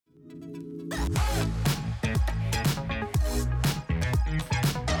Hey,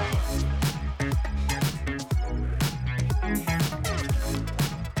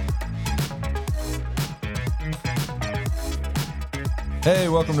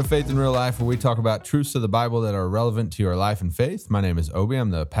 welcome to Faith in Real Life, where we talk about truths of the Bible that are relevant to your life and faith. My name is Obi. I'm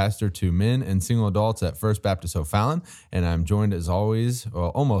the pastor to men and single adults at First Baptist O'Fallon, and I'm joined as always,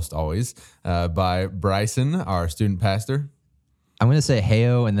 well, almost always, by Bryson, our student pastor. I'm going to say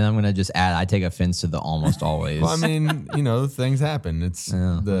heyo, and then I'm going to just add, I take offense to the almost always. Well, I mean, things happen. It's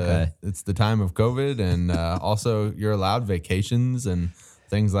the time of COVID, and also you're allowed vacations and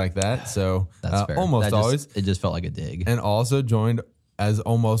things like that. So that's fair. Almost always. It just felt like a dig. And also joined, as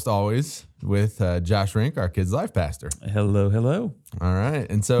almost always, with Josh Rink, our kids' life pastor. Hello, hello. All right.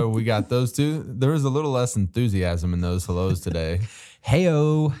 And so we got those two. There was a little less enthusiasm in those hellos today.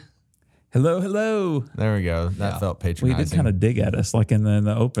 Heyo. Hello, hello. There we go. That felt patronizing. We did kind of dig at us like in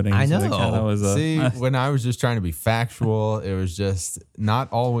the opening. I know. So See, when I was just trying to be factual, it was just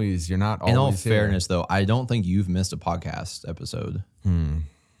not always. You're not always. In all here. fairness, though, I don't think you've missed a podcast episode. Okay.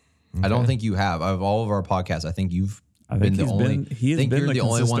 I don't think you have. Of all of our podcasts, I think you've been the only. He has been you're the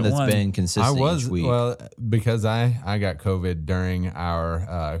only one that's been consistent. I was each week. Well because I got COVID during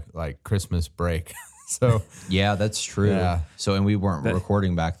our Christmas break. So yeah, that's true. Yeah. So and we weren't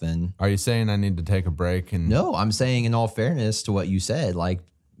recording back then. Are you saying I need to take a break? And No, I'm saying in all fairness to what you said, like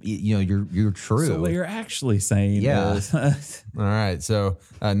you're true. So what you're actually saying is All right. So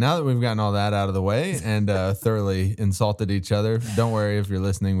now that we've gotten all that out of the way and thoroughly insulted each other, don't worry if you're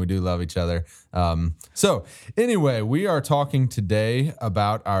listening. We do love each other. So anyway, we are talking today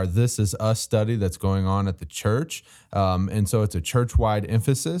about our This Is Us study that's going on at the church. And so it's a church-wide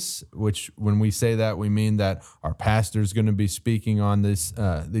emphasis, which when we say that, we mean that our pastor is going to be speaking on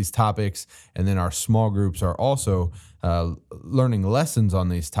these topics, and then our small groups are also learning lessons on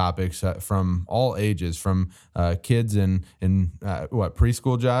these topics from all ages, from kids in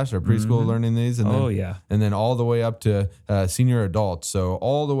preschool, Josh, or preschool learning these, and and then all the way up to senior adults. So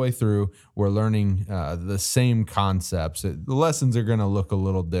all the way through, we're learning the same concepts. The lessons are going to look a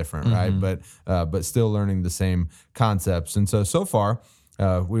little different, right? But still learning the same concepts. And so far,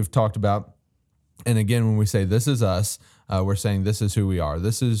 we've talked about. And again, when we say this is us, we're saying this is who we are.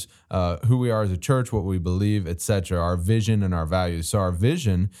 This is who we are as a church, what we believe, etc., our vision and our values. So our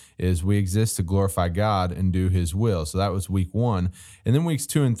vision is we exist to glorify God and do His will. So that was week 1. And then weeks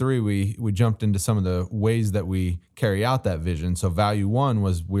 2 and 3, we jumped into some of the ways that we carry out that vision. So value 1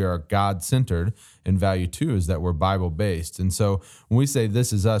 was we are God-centered, and value 2 is that we're Bible-based. And so when we say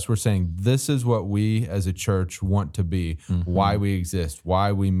this is us, we're saying this is what we as a church want to be, why we exist,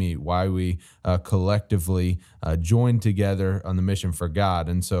 why we meet, why we collectively join together on the mission for God.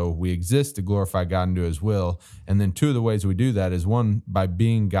 And so we exist to glorify God and do His will. And then 2 of the ways we do that is 1, by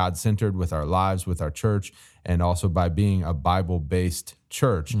being God-centered with our lives, with our church, and also by being a Bible-based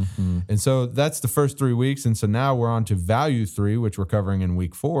church. And so that's the first 3 weeks. And so now we're on to value 3, which we're covering in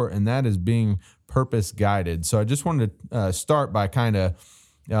week 4, and that is being purpose-guided. So I just wanted to start by kind of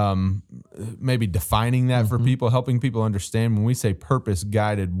maybe defining that for people, helping people understand when we say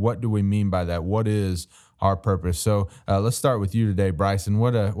purpose-guided, what do we mean by that? What is our purpose? So let's start with you today, Bryson.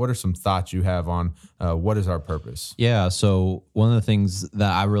 What are some thoughts you have on what is our purpose? Yeah, so one of the things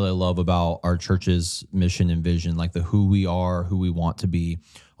that I really love about our church's mission and vision, like the who we are, who we want to be,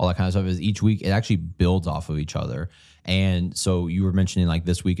 all that kind of stuff, is each week it actually builds off of each other. And so you were mentioning like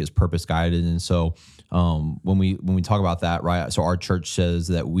this week is purpose guided, and so when we talk about that, right? So our church says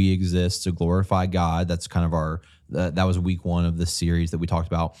that we exist to glorify God. That's kind of our that was week 1 of this series that we talked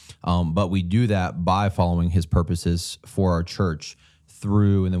about. But we do that by following His purposes for our church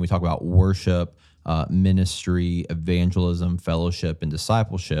through, and then we talk about worship, ministry, evangelism, fellowship, and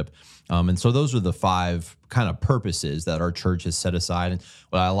discipleship. And so those are the 5 kind of purposes that our church has set aside. And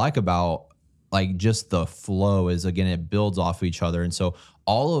what I like about like just the flow is, again, it builds off each other. And so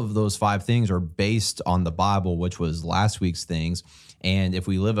all of those 5 things are based on the Bible, which was last week's things. And if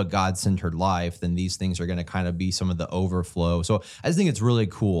we live a God-centered life, then these things are going to kind of be some of the overflow. So I just think it's really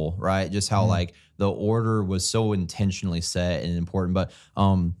cool, right? Just how like the order was so intentionally set and important. But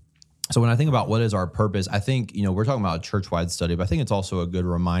so when I think about what is our purpose, I think, we're talking about a church-wide study, but I think it's also a good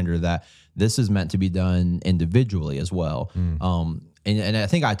reminder that this is meant to be done individually as well. And I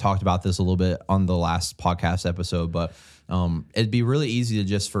think I talked about this a little bit on the last podcast episode, but it'd be really easy to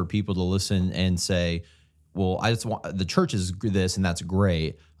just for people to listen and say, well, I just want the church is this and that's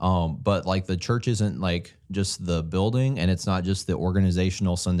great. But like the church isn't like just the building, and it's not just the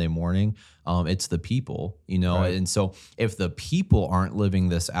organizational Sunday morning. It's the people, Right. And so if the people aren't living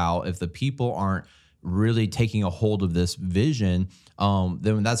this out, if the people aren't really taking a hold of this vision,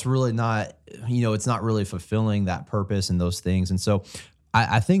 then that's really not, it's not really fulfilling that purpose and those things. And so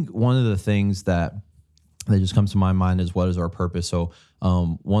I think one of the things that just comes to my mind is, what is our purpose? So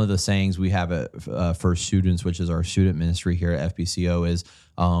one of the sayings we have at First Students, which is our student ministry here at FBCO, is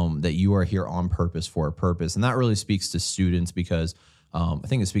that you are here on purpose for a purpose. And that really speaks to students because I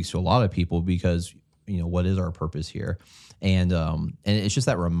think it speaks to a lot of people because, what is our purpose here? And it's just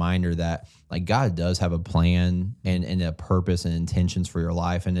that reminder that like God does have a plan and a purpose and intentions for your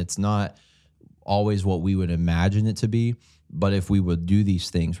life. And it's not always what we would imagine it to be. But if we would do these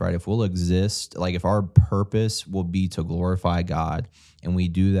things, right, if we'll exist, like if our purpose will be to glorify God, and we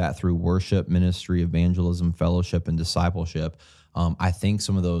do that through worship, ministry, evangelism, fellowship, and discipleship, I think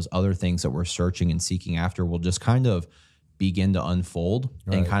some of those other things that we're searching and seeking after will just kind of begin to unfold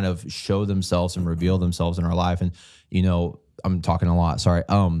and kind of show themselves and reveal themselves in our life. And, I'm talking a lot, sorry.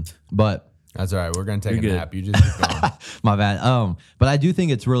 But that's all right. We're going to take a nap. You just keep going. My bad. But I do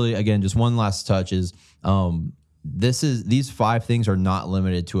think it's really, again, just one last touch is, these 5 things are not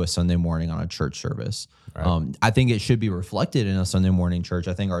limited to a Sunday morning on a church service. Right. I think it should be reflected in a Sunday morning church.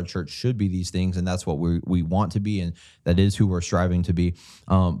 I think our church should be these things, and that's what we want to be, and that is who we're striving to be.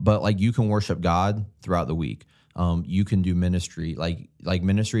 But like you can worship God throughout the week. You can do ministry. Like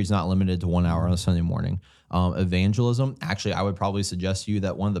ministry is not limited to 1 hour on a Sunday morning. Evangelism, actually, I would probably suggest to you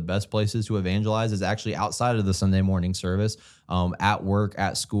that one of the best places to evangelize is actually outside of the Sunday morning service, at work,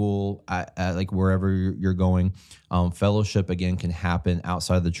 at school, at like wherever you're going. Fellowship, again, can happen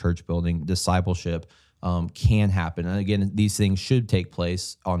outside the church building. Discipleship can happen. And again, these things should take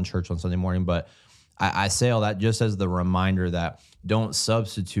place on church on Sunday morning, but I say all that just as the reminder that don't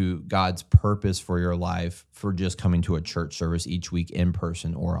substitute God's purpose for your life for just coming to a church service each week in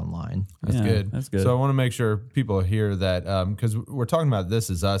person or online. That's good. That's good. So I want to make sure people hear that because we're talking about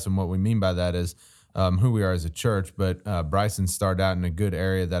this as us, and what we mean by that is who we are as a church. But Bryson started out in a good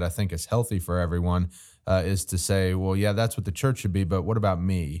area that I think is healthy for everyone, is to say, well, yeah, that's what the church should be, but what about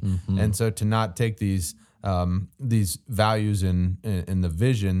me? Mm-hmm. And so to not take these values in the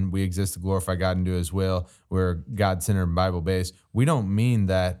vision, we exist to glorify God and do His will. We're God-centered and Bible-based. We don't mean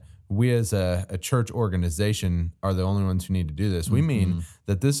that we as a church organization are the only ones who need to do this. We mean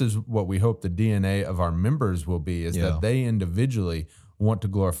that this is what we hope the DNA of our members will be, is that they individually want to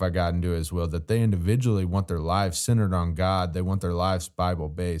glorify God and do His will, that they individually want their lives centered on God. They want their lives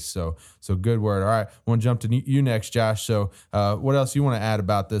Bible-based. So good word. All right, I want to jump to you next, Josh. So what else you want to add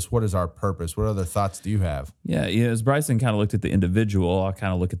about this? What is our purpose? What other thoughts do you have? Yeah, as Bryson kind of looked at the individual, I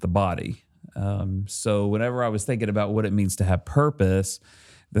kind of look at the body. So whenever I was thinking about what it means to have purpose,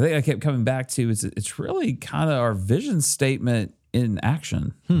 the thing I kept coming back to is it's really kind of our vision statement in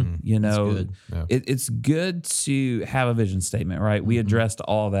action. Good. Yeah. It's good to have a vision statement, right? We addressed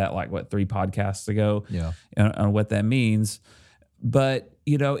all that 3 podcasts ago on what that means. But,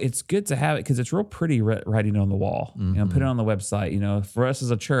 it's good to have it because it's real pretty writing on the wall. Put it on the website, for us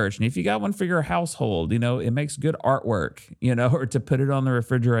as a church. And if you got one for your household, it makes good artwork, or to put it on the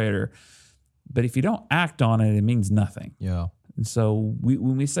refrigerator. But if you don't act on it, it means nothing. Yeah. And so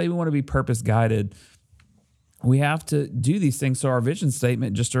when we say we want to be purpose guided, we have to do these things. So our vision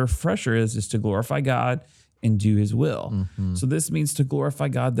statement, just a refresher, is to glorify God and do His will. So this means to glorify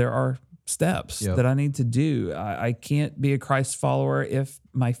God, there are steps that I need to do. I can't be a Christ follower if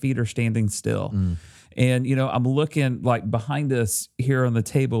my feet are standing still. And, I'm looking behind us here on the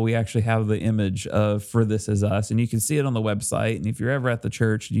table, we actually have the image of For This Is Us, and you can see it on the website. And if you're ever at the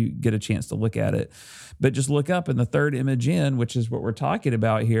church, you get a chance to look at it. But just look up, and the third image which is what we're talking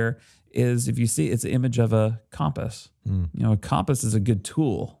about here, is if you see, it's an image of a compass. A compass is a good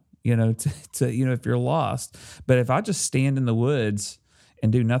tool, to if you're lost. But if I just stand in the woods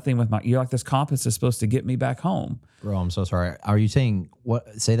and do nothing with this compass is supposed to get me back home. Bro, I'm so sorry. Are you saying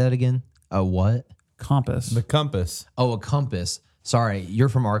what? Say that again. A what? Compass. The compass. Oh, a compass. Sorry, you're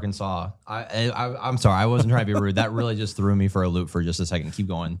from Arkansas. I'm sorry. I wasn't trying to be rude. That really just threw me for a loop for just a second. Keep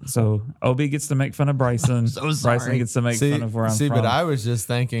going. So Obi gets to make fun of Bryson. So sorry. Bryson gets to make fun of where I'm from. But I was just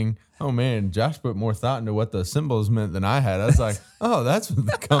thinking, oh man, Josh put more thought into what the symbols meant than I had. I was like, oh, that's what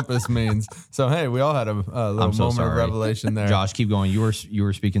the compass means. So hey, we all had a little moment of revelation there. Josh, keep going. You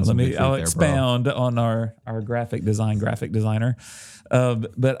were speaking some good truth I'll there, expound on our graphic designer.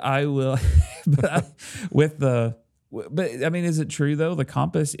 But I will. But I mean, is it true though? The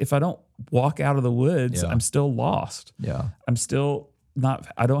compass, if I don't walk out of the woods, I'm still lost. Yeah. I'm still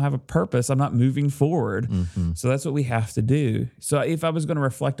I don't have a purpose. I'm not moving forward. So that's what we have to do. So if I was going to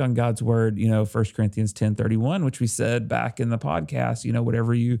reflect on God's word, 1 Corinthians 10:31, which we said back in the podcast,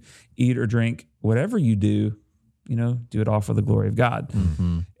 whatever you eat or drink, whatever you do, do it all for the glory of God.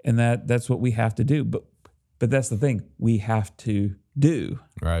 And that's what we have to do. But that's the thing. We have to do,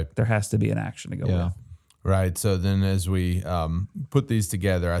 Right. there has to be an action to go Yeah. with. Right. So then, as we put these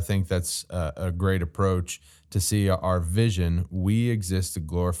together, I think that's a great approach to see our vision. We exist to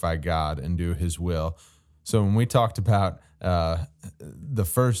glorify God and do His will. So when we talked about the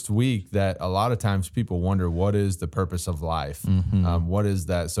first week, that a lot of times people wonder, what is the purpose of life? What is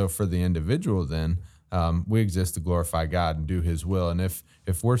that? So for the individual, then we exist to glorify God and do His will. And if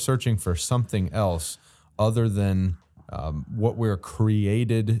we're searching for something else other than what we're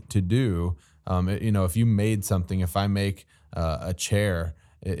created to do, if you made something, if I make a chair,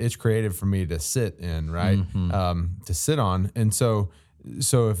 it's created for me to sit in, right? To sit on. And so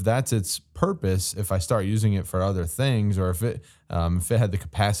if that's its purpose, if I start using it for other things, or if it had the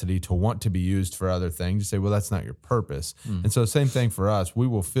capacity to want to be used for other things, you say, well, that's not your purpose. And so same thing for us. We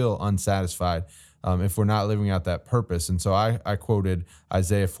will feel unsatisfied if we're not living out that purpose. And so I quoted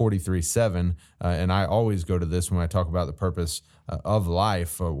Isaiah 43:7, and I always go to this when I talk about the purpose of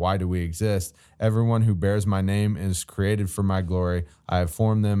life. Why do we exist? Everyone who bears my name is created for my glory. I have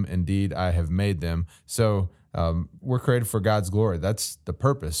formed them. Indeed, I have made them. So we're created for God's glory. That's the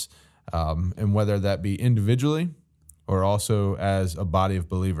purpose. And whether that be individually or also as a body of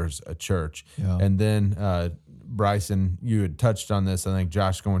believers, a church. Yeah. And then Bryson, you had touched on this. I think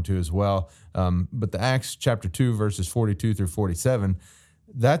Josh going to as well. But the Acts chapter 2, verses 42 through 47,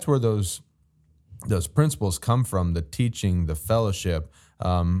 that's where those principles come from, the teaching, the fellowship,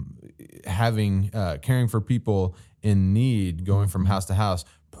 caring for people in need, going from house to house,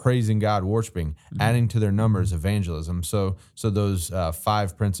 praising God, worshiping, adding to their numbers, evangelism. So those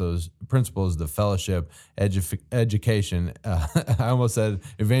 5 principles, the fellowship, education, I almost said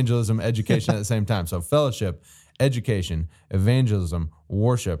evangelism, education at the same time. So fellowship, education, evangelism,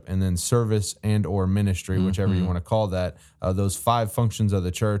 worship, and then service and or ministry, whichever you want to call that, those 5 functions of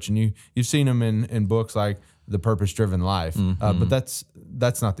the church. And you've seen them in books like The Purpose-Driven Life, but that's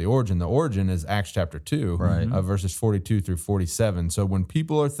not the origin. The origin is Acts chapter 2, verses 42 through 47. So when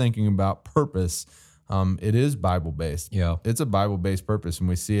people are thinking about purpose, it is Bible-based. Yeah. It's a Bible-based purpose, and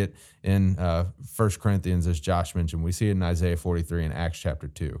we see it in 1 Corinthians, as Josh mentioned. We see it in Isaiah 43 and Acts chapter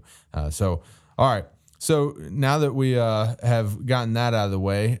 2. All right. So now that we have gotten that out of the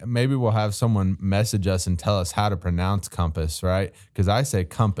way, maybe we'll have someone message us and tell us how to pronounce compass, right? Because I say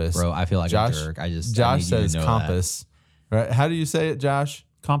compass. Bro, I feel like Josh, a jerk. I need Josh you says to know compass. Right? How do you say it, Josh?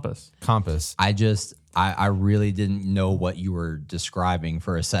 Compass. Compass. I really didn't know what you were describing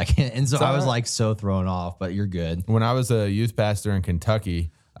for a second. And so I was like so thrown off, but you're good. When I was a youth pastor in Kentucky,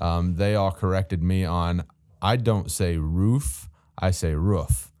 they all corrected me on, I don't say roof, I say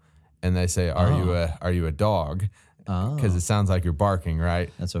roof. And they say, are you a dog? Because it sounds like you're barking,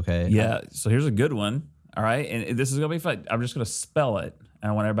 right? That's okay. Yeah. So here's a good one. All right. And this is going to be fun. I'm just going to spell it.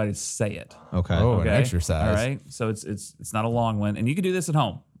 And I want everybody to say it. Okay. Oh, Okay. an exercise. All right. So it's not a long one. And you can do this at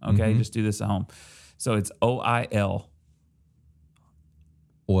home. Okay. Just do this at home. So it's OIL.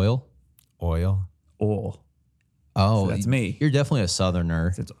 Oil. Oil. Oil. Oh, So that's me. You're definitely a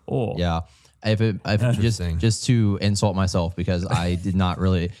southerner. It's oil. Yeah. If Interesting. just to insult myself, because I did not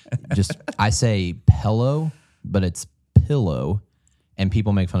really I say pillow, but it's pillow, and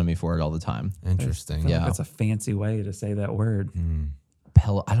people make fun of me for it all the time. Interesting. Yeah. That's a fancy way to say that word.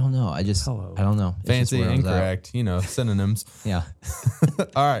 Pillow. I don't know. I Pillow. don't know. It's just Fancy, where I was at. incorrect, synonyms. Yeah.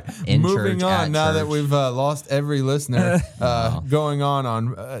 All right. In Moving church, on, at now that church. we've lost every listener, going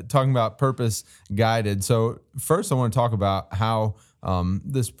on talking about purpose guided. So first I want to talk about how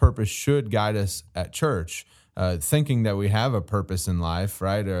this purpose should guide us at church. Thinking that we have a purpose in life,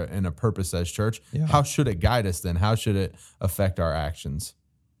 right? And a purpose as church. Yeah. How should it guide us then? How should it affect our actions?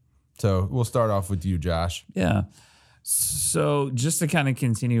 So we'll start off with you, Josh. Yeah. So just to kind of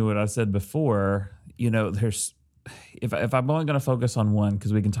continue what I said before, there's if I'm only going to focus on one,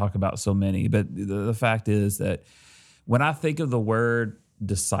 because we can talk about so many, but the fact is that when I think of the word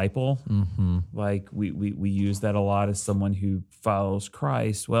disciple, like we use that a lot as someone who follows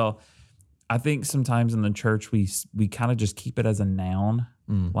Christ. Well, I think sometimes in the church we kind of just keep it as a noun.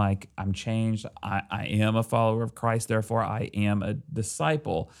 Like, I'm changed. I am a follower of Christ, therefore I am a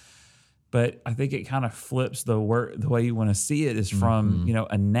disciple. But I think it kind of flips the way you want to see it is from,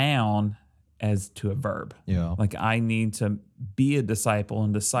 a noun as to a verb. Yeah. Like, I need to be a disciple,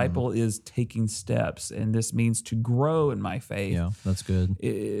 and disciple is taking steps. And this means to grow in my faith. Yeah. That's good.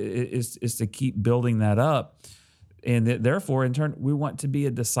 Is to keep building that up. And therefore, in turn, we want to be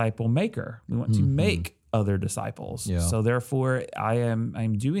a disciple maker. We want to make other disciples. Yeah. So therefore,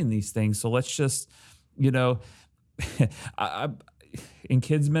 I'm doing these things. So let's just, in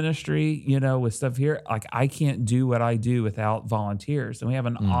kids ministry, with stuff here, like, I can't do what I do without volunteers. And we have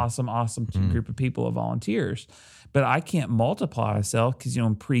an awesome group of people of volunteers. but I can't multiply myself because,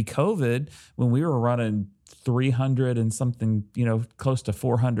 in pre-COVID, when we were running 300 and something, close to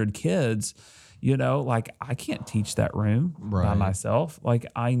 400 kids, like I can't teach that room by Right. myself. Like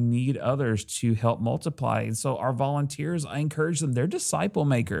I need others to help multiply. And so our volunteers, I encourage them, they're disciple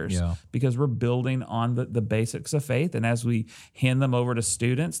makers Yeah. because we're building on the basics of faith. And as we hand them over to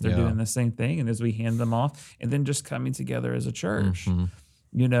students, they're Yeah. doing the same thing. And as we hand them off, and then just coming together as a church.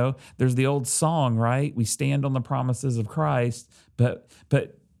 There's the old song, right? We stand on the promises of Christ, but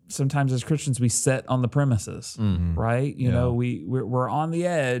sometimes as Christians we sit on the premises, right? We're on the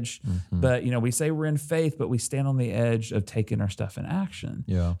edge, but we say we're in faith, but we stand on the edge of taking our stuff in action.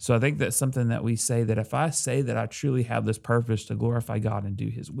 Yeah. So I think that's something that we say, that if I say that I truly have this purpose to glorify God and do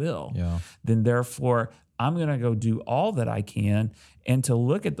His will, Yeah. then therefore I'm going to go do all that I can, and to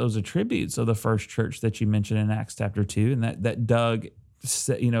look at those attributes of the first church that you mentioned in Acts chapter 2, and that Doug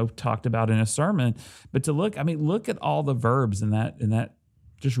talked about in a sermon, but to look at all the verbs in that.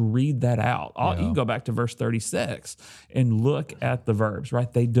 Just read that out. You can go back to verse 36 and look at the verbs,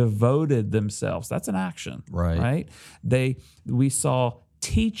 right? They devoted themselves. That's an action, Right. We saw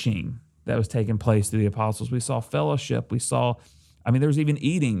teaching that was taking place through the apostles. We saw fellowship. We saw, there was even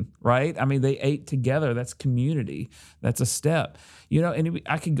eating, right? They ate together. That's community. That's a step, and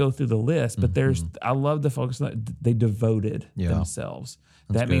I could go through the list, but I love the focus on that. They devoted themselves.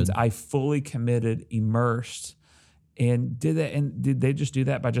 That means I fully committed, immersed. And did they just do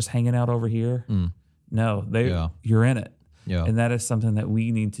that by just hanging out over here? No, you're in it. Yeah. And that is something that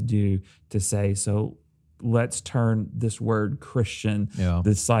we need to do, to say, so let's turn this word Christian,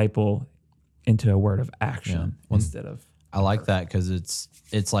 disciple, into a word of action instead of. I like that because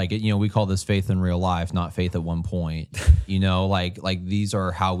it's like, we call this faith in real life, not faith at one point. Like these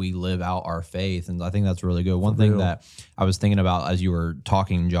are how we live out our faith, and I think that's really good. One thing that I was thinking about as you were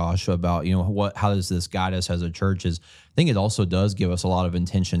talking, Josh, about how does this guide us as a church is, I think it also does give us a lot of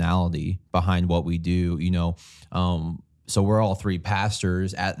intentionality behind what we do. So we're all three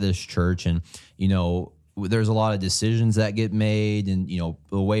pastors at this church, and there's a lot of decisions that get made, and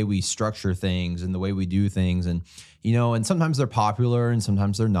the way we structure things and the way we do things, and and sometimes they're popular and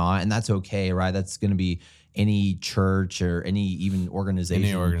sometimes they're not, and that's okay, right? That's going to be any church or any even organization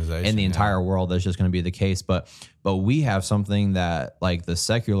in the entire world. That's just going to be the case. But we have something that like the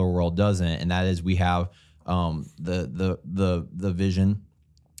secular world doesn't, and that is we have the vision.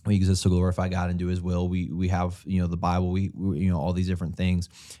 We exist to glorify God and do His will. We have the Bible. We all these different things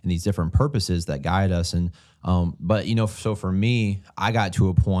and these different purposes that guide us. And but so for me, I got to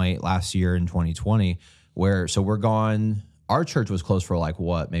a point last year in 2020 where we're gone. Our church was closed for like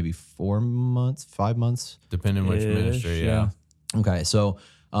what, maybe 4 months, 5 months, depending which ministry. Yeah. Okay, so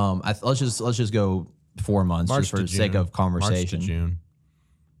let's just go 4 months March just for to the sake June. of conversation. March to June.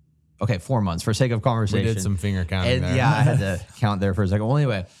 Okay, 4 months for sake of conversation. We did some finger counting there. Yeah, I had to count there for a second. Well,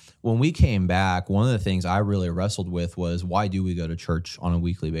 anyway, when we came back, one of the things I really wrestled with was, why do we go to church on a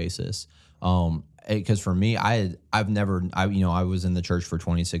weekly basis? Because for me, I was in the church for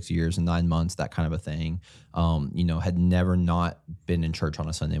 26 years and 9 months, that kind of a thing. Had never not been in church on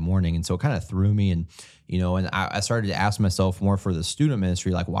a Sunday morning, and so it kind of threw me. And and I started to ask myself more for the student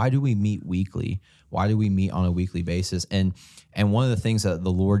ministry, like, why do we meet weekly? Why do we meet on a weekly basis? And one of the things that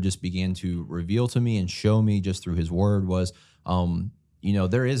the Lord just began to reveal to me and show me just through His Word was,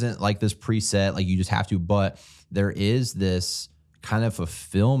 there isn't like this preset, like you just have to, but there is this kind of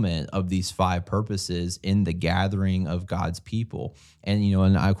fulfillment of these 5 purposes in the gathering of God's people. And,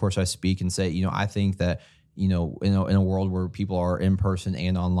 and of course I speak and say, I think that, in a world where people are in person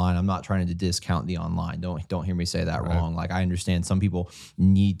and online, I'm not trying to discount the online. Don't hear me say that wrong. Like, I understand some people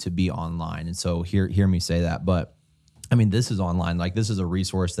need to be online. And so hear me say that. But this is online. Like, this is a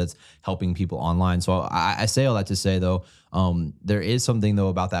resource that's helping people online. So I say all that to say, though, there is something, though,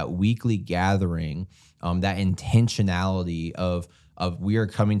 about that weekly gathering, that intentionality of we are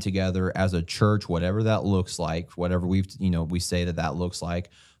coming together as a church, whatever that looks like, whatever we say that looks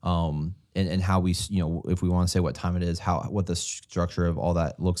like, and how we, if we want to say what time it is, what the structure of all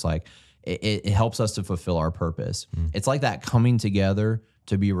that looks like, it helps us to fulfill our purpose. It's like that coming together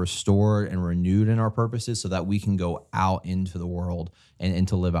to be restored and renewed in our purposes so that we can go out into the world and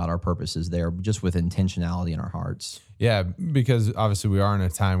to live out our purposes there, just with intentionality in our hearts. Yeah, because obviously we are in a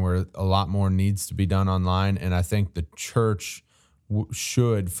time where a lot more needs to be done online, and I think the church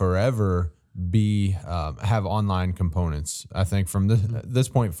should forever be have online components. I think from this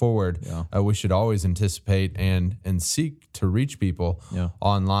point forward, we should always anticipate and seek to reach people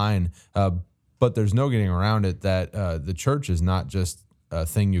online. But there's no getting around it that the church is not just a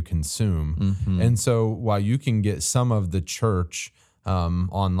thing you consume. And so while you can get some of the church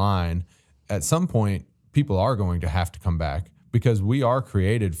online, at some point people are going to have to come back, because we are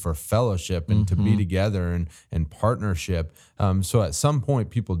created for fellowship and to be together and partnership. So at some point,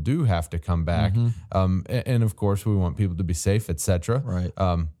 people do have to come back. And of course, we want people to be safe, etc. Right.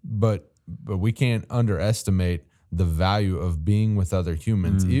 But we can't underestimate the value of being with other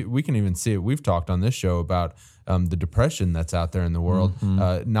humans. We can even see it. We've talked on this show about the depression that's out there in the world,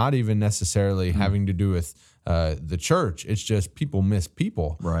 not even necessarily having to do with the church. It's just people miss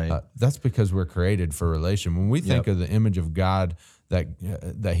people. Right. That's because we're created for relation. When we think of the image of God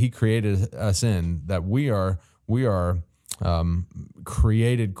that He created us in, that we are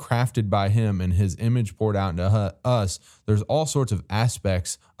created, crafted by Him, and His image poured out into us, there's all sorts of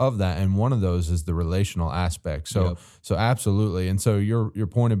aspects of that, and one of those is the relational aspect. So absolutely. And so your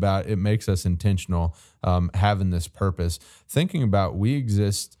point about it makes us intentional, having this purpose, thinking about we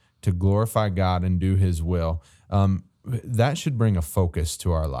exist to glorify God and do His will. That should bring a focus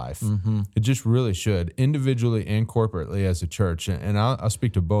to our life. It just really should, individually and corporately as a church. And I'll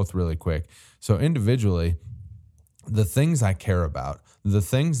speak to both really quick. So individually, the things I care about, the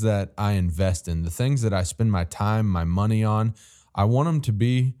things that I invest in, the things that I spend my time, my money on, I want them to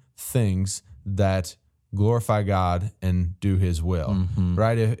be things that glorify God and do His will,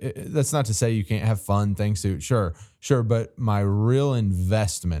 right? That's not to say you can't have fun things to, sure, but my real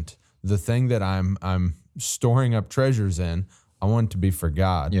investment, the thing that I'm storing up treasures in, I want it to be for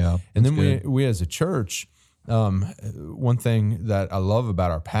God. Yeah, and then we as a church, one thing that I love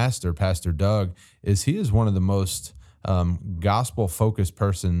about our pastor, Pastor Doug, is he is one of the most gospel-focused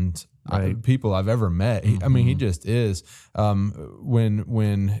people I've ever met. I mean, he just is.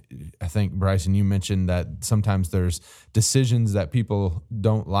 When I think, Bryson, you mentioned that sometimes there's decisions that people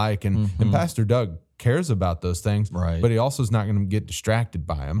don't like, and Pastor Doug cares about those things, but he also is not going to get distracted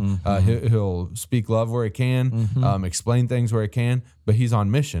by them. He'll speak love where he can, explain things where he can, but he's on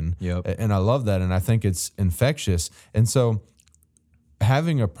mission. And I love that, and I think it's infectious. And so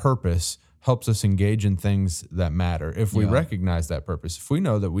having a purpose helps us engage in things that matter. If we recognize that purpose, if we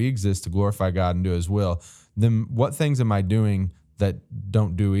know that we exist to glorify God and do His will, then what things am I doing that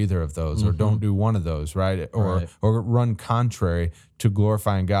don't do either of those, or don't do one of those, right? Or run contrary to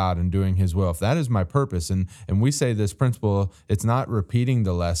glorifying God and doing His will? If that is my purpose, and we say this principle, it's not repeating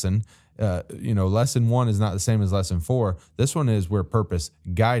the lesson. Lesson 1 is not the same as lesson 4. This one is we're purpose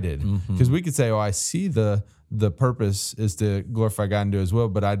guided, because we could say, oh, I see the purpose is to glorify God and do His will,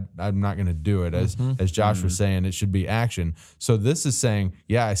 but I'm not going to do it. As Josh was saying, it should be action. So this is saying,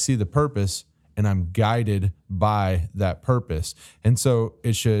 yeah, I see the purpose and I'm guided by that purpose. And so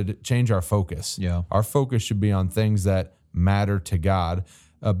it should change our focus. Our focus should be on things that matter to God.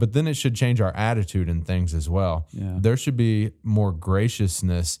 But then it should change our attitude in things as well. There should be more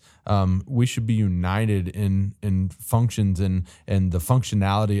graciousness. We should be united in functions and the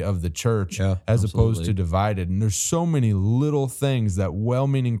functionality of the church, as opposed to divided. And there's so many little things that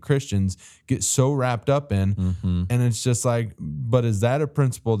well-meaning Christians get so wrapped up in. And it's just like, but is that a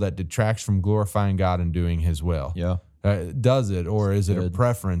principle that detracts from glorifying God and doing His will? Does it, or is it a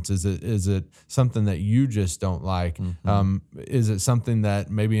preference? Is it something that you just don't like? Is it something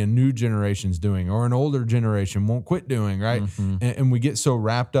that maybe a new generation's doing, or an older generation won't quit doing, right? And we get so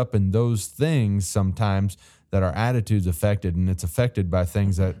wrapped up in those things sometimes that our attitude's affected, and it's affected by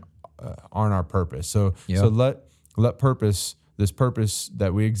things that aren't our purpose. So let purpose, this purpose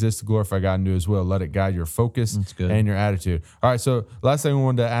that we exist to glorify God and do His will, let it guide your focus and your attitude. All right, so last thing we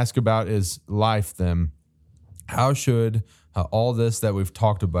wanted to ask about is life then. How should all this that we've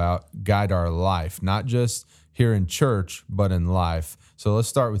talked about guide our life, not just here in church, but in life? So let's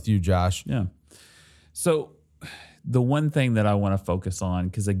start with you, Josh. So the one thing that I want to focus on,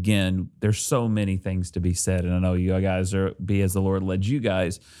 because again, there's so many things to be said, and I know you guys be as the Lord led you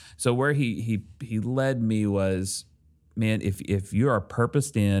guys. So where he led me was, man, if you are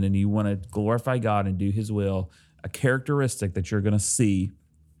purposed in and you want to glorify God and do His will, a characteristic that you're going to see,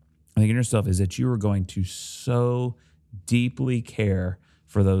 I think, in yourself, is that you are going to so deeply care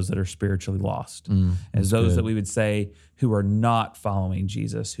for those that are spiritually lost, as those that we would say who are not following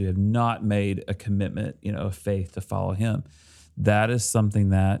Jesus, who have not made a commitment, of faith to follow Him. That is something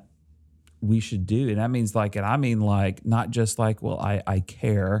that we should do, and that means not just like, well, I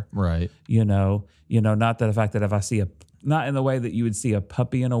care, right? Not that the fact that if I see not in the way that you would see a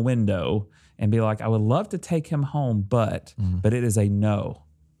puppy in a window and be like, I would love to take him home, but it is a no.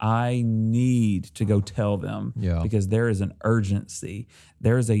 I need to go tell them because there is an urgency.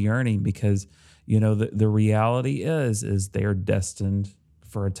 There is a yearning because, the reality is they're destined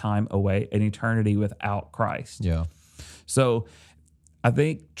for a time away, an eternity without Christ. So I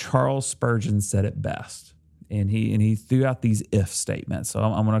think Charles Spurgeon said it best. And he threw out these if statements. So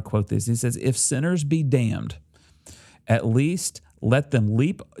I'm going to quote this. He says, if sinners be damned, at least let them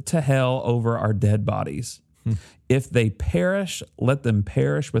leap to hell over our dead bodies. If they perish, let them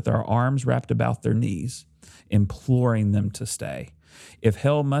perish with our arms wrapped about their knees, imploring them to stay. If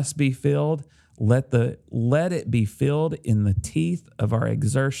hell must be filled, let it be filled in the teeth of our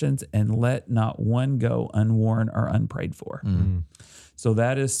exertions, and let not one go unwarned or unprayed for. So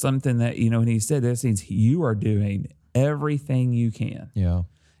that is something that, when he said this, means you are doing everything you can. Yeah.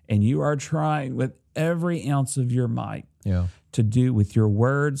 And you are trying with every ounce of your might Yeah. to do with your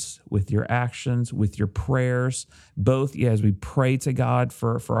words, with your actions, with your prayers, both as we pray to God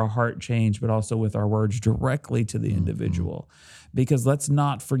for a heart change, but also with our words directly to the individual. Because let's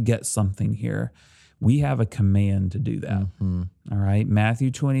not forget something here. We have a command to do that. All right.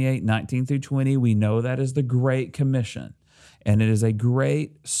 Matthew 28, 19 through 20, we know that is the Great Commission. And it is a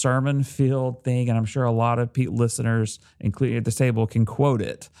great sermon-filled thing. And I'm sure a lot of listeners, including at this table, can quote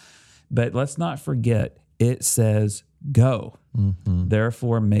it. But let's not forget, it says, go.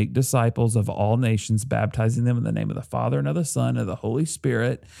 Therefore, make disciples of all nations, baptizing them in the name of the Father and of the Son and of the Holy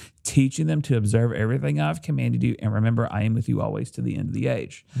Spirit, teaching them to observe everything I've commanded you. And remember, I am with you always to the end of the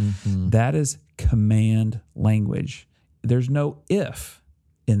age. That is command language. There's no if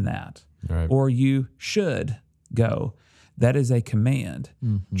in that. Right. Or you should go. That is a command,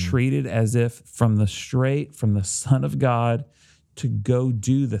 treated as if from the Son of God to go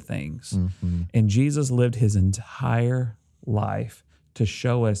do the things. And Jesus lived his entire life to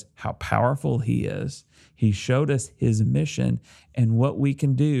show us how powerful he is. He showed us his mission and what we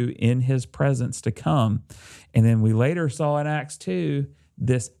can do in his presence to come. And then we later saw in Acts 2,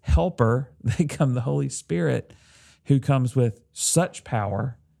 this helper, they come the Holy Spirit, who comes with such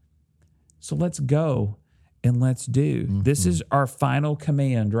power. So let's go and let's do. This is our final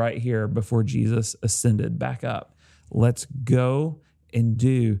command right here before Jesus ascended back up. Let's go and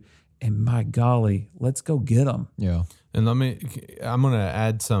do. And my golly, let's go get them. Yeah. And I'm going to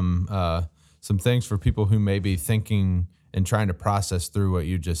add some things for people who may be thinking and trying to process through what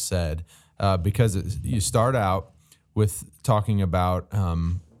you just said, because you start out with talking about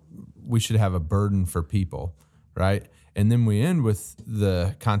we should have a burden for people, right? And then we end with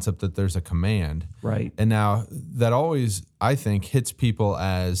the concept that there's a command. Right. And now that always, I think, hits people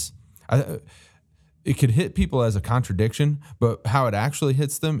as it could hit people as a contradiction, but how it actually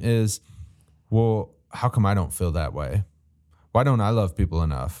hits them is, well, how come I don't feel that way? Why don't I love people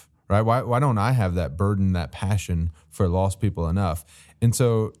enough, right? Why don't I have that burden, that passion for lost people enough? And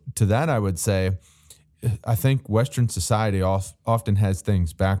so to that, I would say, I think Western society often has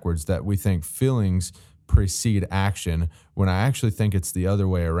things backwards, that we think feelings precede action, when I actually think it's the other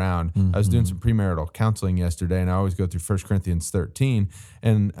way around. I was doing some premarital counseling yesterday, and I always go through 1 Corinthians 13,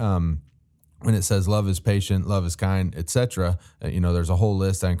 and when it says love is patient, love is kind, etc., there's a whole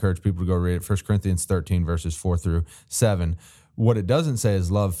list. I encourage people to go read it. 1 Corinthians 13, verses 4 through 7. What it doesn't say is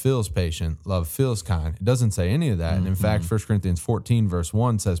love feels patient, love feels kind. It doesn't say any of that. And in fact, 1 Corinthians 14, verse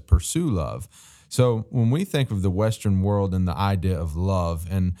 1 says pursue love. So when we think of the Western world and the idea of love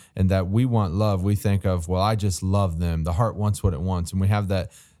and that we want love, we think of, well, I just love them. The heart wants what it wants. And we have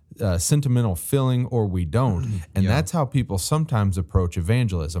that sentimental feeling, or we don't. And that's how people sometimes approach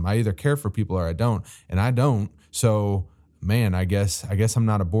evangelism. I either care for people or I don't. And I don't. So, man, I guess I'm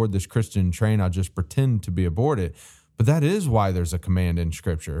not aboard this Christian train. I'll just pretend to be aboard it. But that is why there's a command in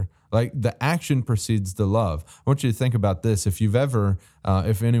Scripture. Like, the action precedes the love. I want you to think about this. If you've ever,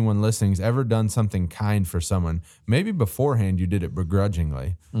 if anyone listening's ever done something kind for someone, maybe beforehand you did it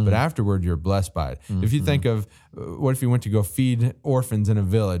begrudgingly, but afterward you're blessed by it. If you think of, what if you went to go feed orphans in a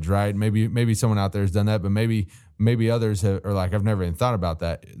village, right? Maybe someone out there has done that, but maybe others are like, I've never even thought about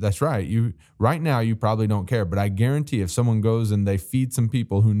that. That's right. Right now you probably don't care, but I guarantee if someone goes and they feed some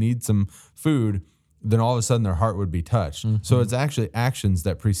people who need some food, then all of a sudden their heart would be touched. So it's actually actions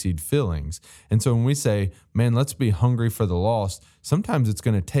that precede feelings. And so when we say, man, let's be hungry for the lost, sometimes it's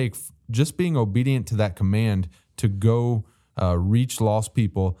going to take just being obedient to that command to go reach lost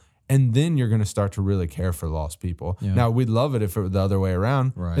people, and then you're going to start to really care for lost people. Yeah. Now, we'd love it if it were the other way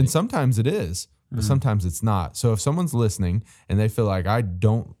around, and sometimes it is, but sometimes it's not. So if someone's listening and they feel like, I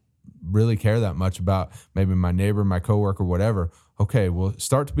don't really care that much about maybe my neighbor, my coworker, whatever, okay, well,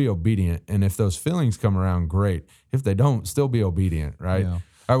 start to be obedient. And if those feelings come around, great. If they don't, still be obedient, right? Yeah. All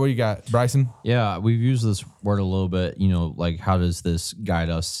right, what do you got, Bryson? Yeah, we've used this word a little bit, like how does this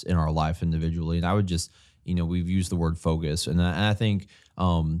guide us in our life individually? And I would just, we've used the word focus. And I think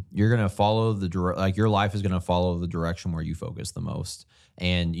you're going to follow your life is going to follow the direction where you focus the most.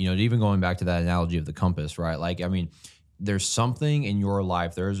 And, even going back to that analogy of the compass, right? there's something in your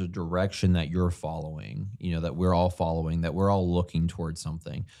life, there's a direction that you're following, that we're all following, that we're all looking towards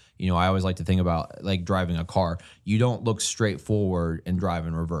something. I always like to think about like driving a car. You don't look straight forward and drive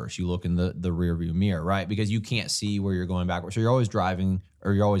in reverse. You look in the rear view mirror, right? Because you can't see where you're going backwards. So you're always driving,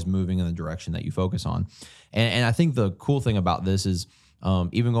 or you're always moving in the direction that you focus on. And I think the cool thing about this is,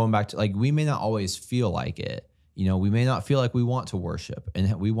 even going back to, like, we may not always feel like it. We may not feel like we want to worship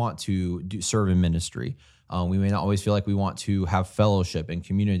and we want to serve in ministry. We may not always feel like we want to have fellowship and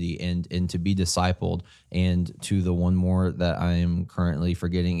community and to be discipled, and to the one more that I am currently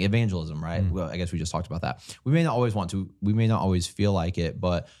forgetting, evangelism, right? Well, I guess we just talked about that. We may not always feel like it,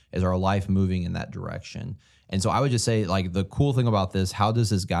 but is our life moving in that direction? And so I would just say, like, the cool thing about this, how does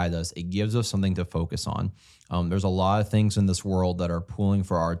this guide us? It gives us something to focus on. There's a lot of things in this world that are pulling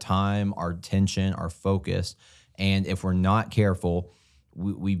for our time, our attention, our focus. And if we're not careful,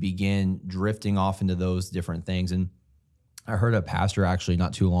 we begin drifting off into those different things. And I heard a pastor actually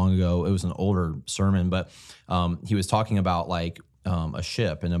not too long ago, it was an older sermon, but he was talking about like a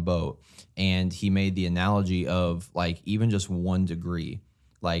ship and a boat. And he made the analogy of like even just 1 degree,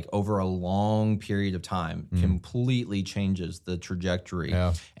 like over a long period of time, completely changes the trajectory.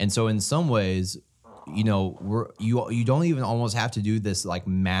 Yeah. And so in some ways, you don't even almost have to do this like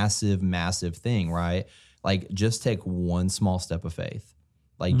massive thing, right? Like just take one small step of faith.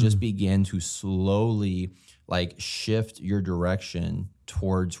 Like just begin to slowly like shift your direction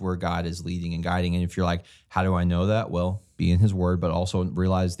towards where God is leading and guiding. And if you're like, how do I know that? Well, be in his word, but also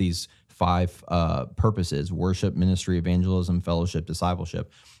realize these 5 purposes: worship, ministry, evangelism, fellowship,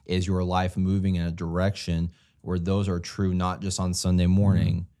 discipleship. Is your life moving in a direction where those are true, not just on Sunday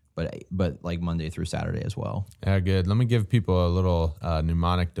morning, but like Monday through Saturday as well? Yeah, good. Let me give people a little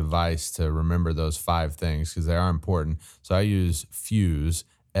mnemonic device to remember those 5 things, because they are important. So I use FEWS,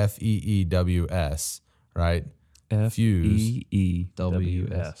 FEEWS, right? FEEWS.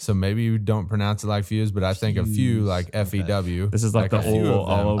 So maybe you don't pronounce it like fuse, but I think of few like FEW. This is like the old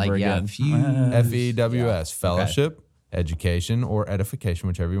all over like, again. FEWS, fellowship, education or edification,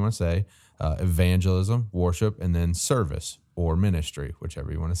 whichever you want to say, evangelism, worship, and then service or ministry,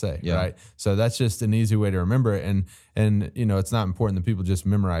 whichever you want to say, right? So that's just an easy way to remember it. And it's not important that people just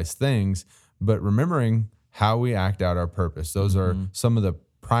memorize things, but remembering how we act out our purpose. Those are some of the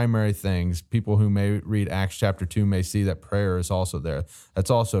primary things. People who may read Acts chapter 2 may see that prayer is also there. That's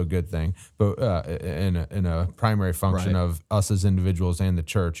also a good thing, but in a primary function of us as individuals and the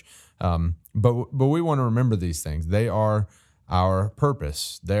church. But we want to remember these things. They are our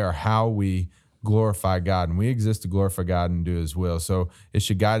purpose. They are how we glorify God, and we exist to glorify God and do his will. So it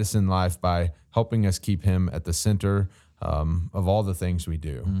should guide us in life by helping us keep him at the center of all the things we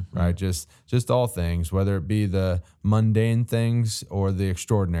do, right? Just all things, whether it be the mundane things or the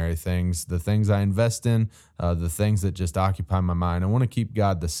extraordinary things, the things I invest in, the things that just occupy my mind. I want to keep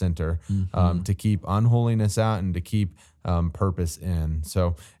God the center, to keep unholiness out and to keep purpose in.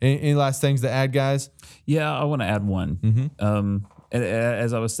 So any last things to add, guys? Yeah, I want to add one.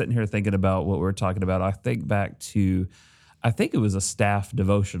 As I was sitting here thinking about what we were talking about, I think back to, I think it was a staff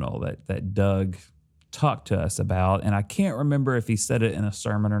devotional that Doug talked to us about, and I can't remember if he said it in a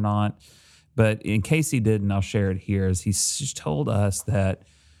sermon or not, but in case he didn't, I'll share it here. As he told us that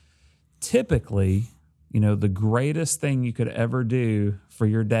typically, the greatest thing you could ever do for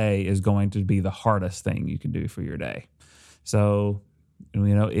your day is going to be the hardest thing you can do for your day. So,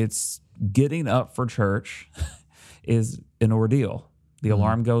 it's getting up for church is an ordeal. The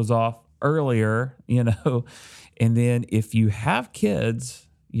alarm goes off earlier, and then if you have kids,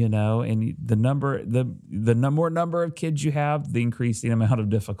 and the more number of kids you have, the increasing amount of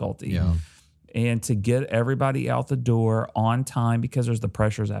difficulty. Yeah. And to get everybody out the door on time, because there's the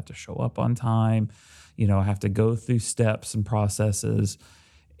pressures, I have to show up on time, I have to go through steps and processes.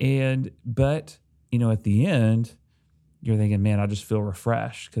 But at the end, you're thinking, man, I just feel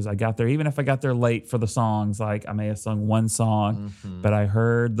refreshed because I got there. Even if I got there late for the songs, like I may have sung one song, but I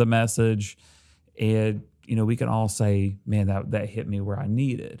heard the message, and we can all say, man, that hit me where I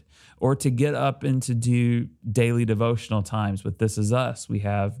needed. Or to get up and to do daily devotional times with This Is Us. We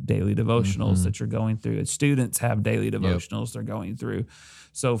have daily devotionals that you're going through. Students have daily devotionals they're going through.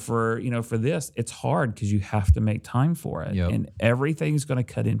 So for this, it's hard because you have to make time for it. And everything's going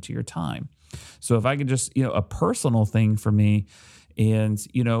to cut into your time. So if I could just, a personal thing for me, and,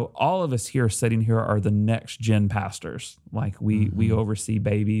 all of us here sitting here are the next gen pastors. Like we oversee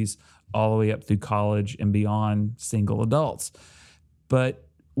babies all the way up through college and beyond, single adults. But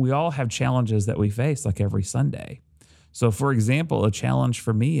we all have challenges that we face like every Sunday. So for example, a challenge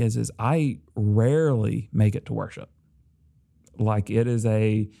for me is I rarely make it to worship. Like it is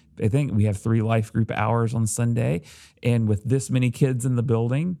I think we have 3 life group hours on Sunday. And with this many kids in the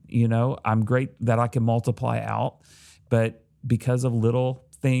building, I'm great that I can multiply out. But because of little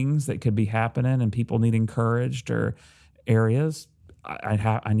things that could be happening and people need encouraged or areas,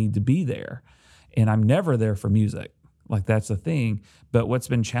 I need to be there. And I'm never there for music. Like that's the thing. But what's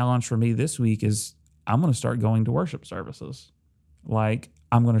been challenged for me this week is I'm going to start going to worship services. Like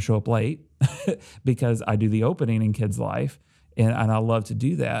I'm going to show up late because I do the opening in Kids Life and I love to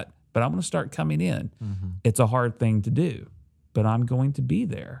do that, but I'm going to start coming in. Mm-hmm. It's a hard thing to do, but I'm going to be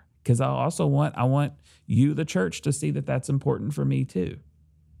there because I want you, the church, to see that that's important for me too.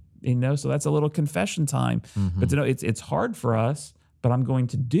 So that's a little confession time, but it's hard for us, but I'm going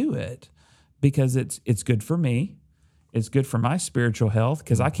to do it because it's good for me. It's good for my spiritual health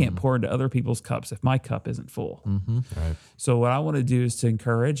because I can't pour into other people's cups if my cup isn't full. Mm-hmm. Right. So what I want to do is to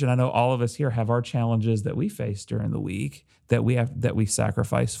encourage, and I know all of us here have our challenges that we face during the week that we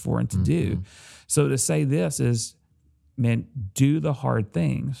sacrifice for and to do. So to say this is, man, do the hard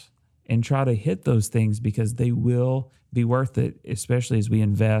things and try to hit those things because they will be worth it, especially as we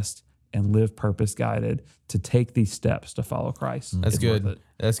invest and live purpose guided to take these steps to follow Christ. That's good.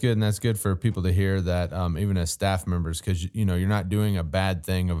 That's good. And that's good for people to hear that even as staff members, because, you're not doing a bad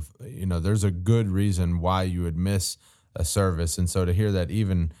thing of, there's a good reason why you would miss a service. And so to hear that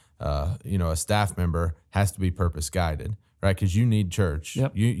even, a staff member has to be purpose guided, right? Because you need church.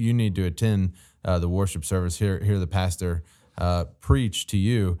 Yep. You need to attend the worship service, hear the pastor preach to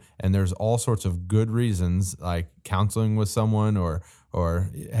you. And there's all sorts of good reasons, like counseling with someone or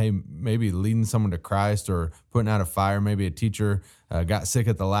hey, maybe leading someone to Christ or putting out a fire. Maybe a teacher got sick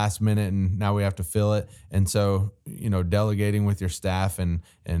at the last minute and now we have to fill it. And so, delegating with your staff and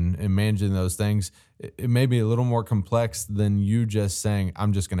managing those things, it may be a little more complex than you just saying,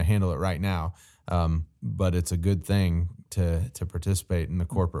 I'm just going to handle it right now. But it's a good thing to participate in the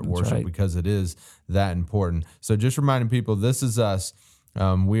corporate worship because it is that important. So just reminding people, this is us.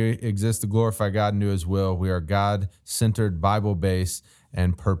 We exist to glorify God and do His will. We are God-centered, Bible-based,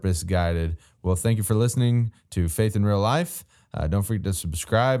 and purpose-guided. Well, thank you for listening to Faith in Real Life. Don't forget to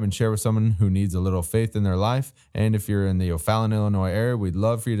subscribe and share with someone who needs a little faith in their life. And if you're in the O'Fallon, Illinois area, we'd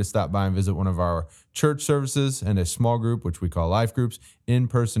love for you to stop by and visit one of our church services and a small group, which we call life groups, in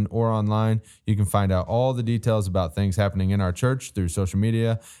person or online. You can find out all the details about things happening in our church through social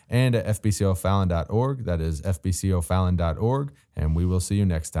media and at fbcofallon.org. That is fbcofallon.org. And we will see you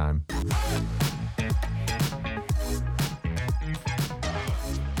next time.